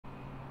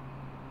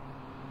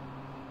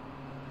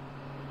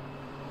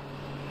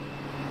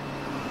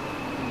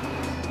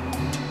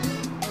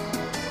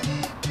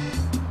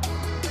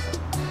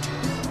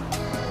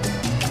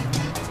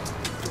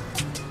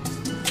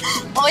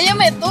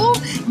Óyeme tú,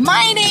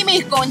 my name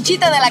is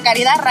Conchita de la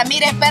Caridad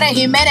Ramírez Pérez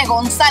Jiménez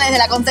González de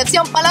la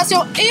Concepción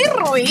Palacio y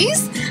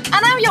Ruiz,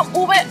 and I'm your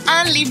Uber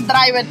and Lyft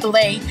driver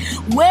today.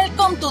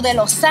 Welcome to the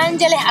Los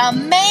Angeles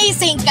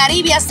Amazing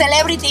Caribbean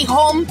Celebrity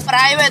Home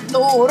Private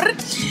Tour.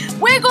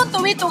 We're going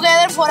to be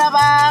together for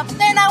about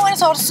 10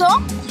 hours or so,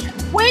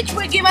 which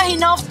will give us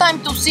enough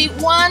time to see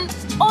one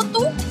or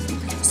two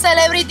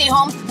celebrity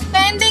homes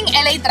pending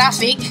LA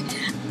traffic.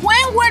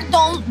 When we're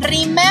done,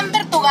 remember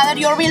to gather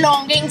your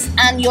belongings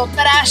and your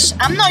trash.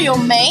 I'm not your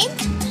maid.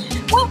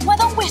 Well, why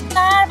don't we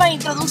start by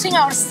introducing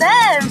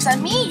ourselves?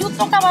 And me, you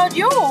talk about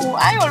you.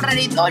 I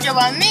already told you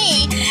about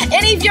me.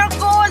 And if you're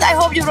cold, I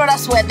hope you brought a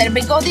sweater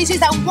because this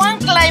is a one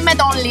climate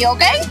only,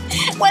 okay?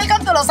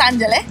 Welcome to Los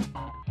Angeles.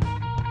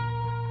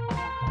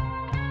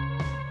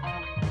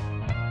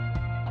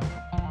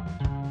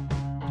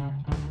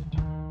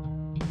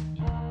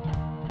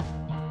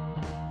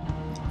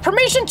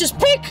 Permission to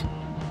speak?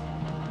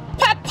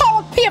 Pat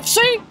Pollock, PFC.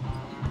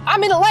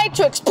 I'm in LA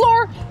to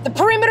explore the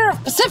perimeter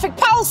of Pacific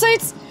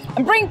Palisades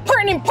and bring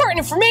pertinent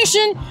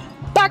information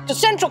back to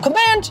Central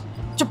Command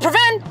to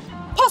prevent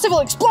possible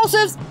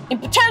explosives in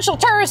potential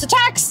terrorist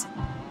attacks.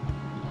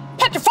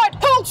 Petrified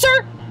cold,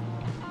 sir.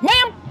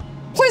 Ma'am,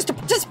 pleased to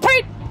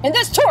participate in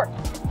this tour.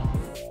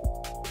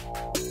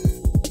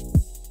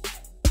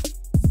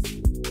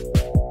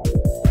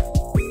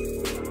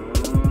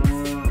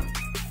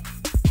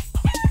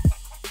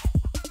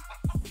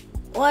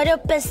 What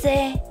up,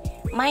 PC?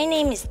 My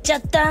name is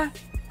Chata,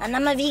 and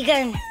I'm a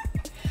vegan.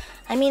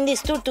 I'm in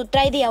this tour to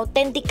try the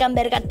authentic and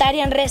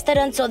vegetarian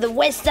restaurants of the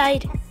West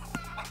Side.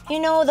 You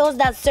know, those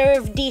that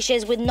serve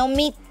dishes with no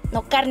meat,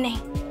 no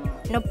carne,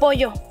 no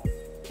pollo,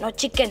 no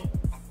chicken,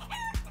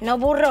 no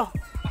burro,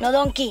 no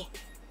donkey,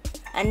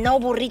 and no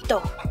burrito,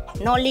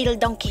 no little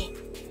donkey.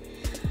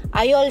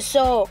 I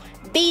also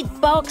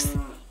beatbox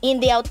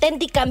in the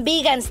authentic and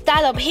vegan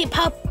style of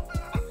hip-hop,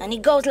 and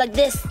it goes like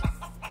this.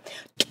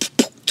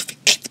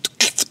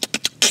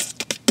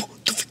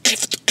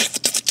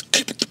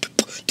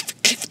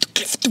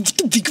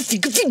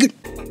 Vegan.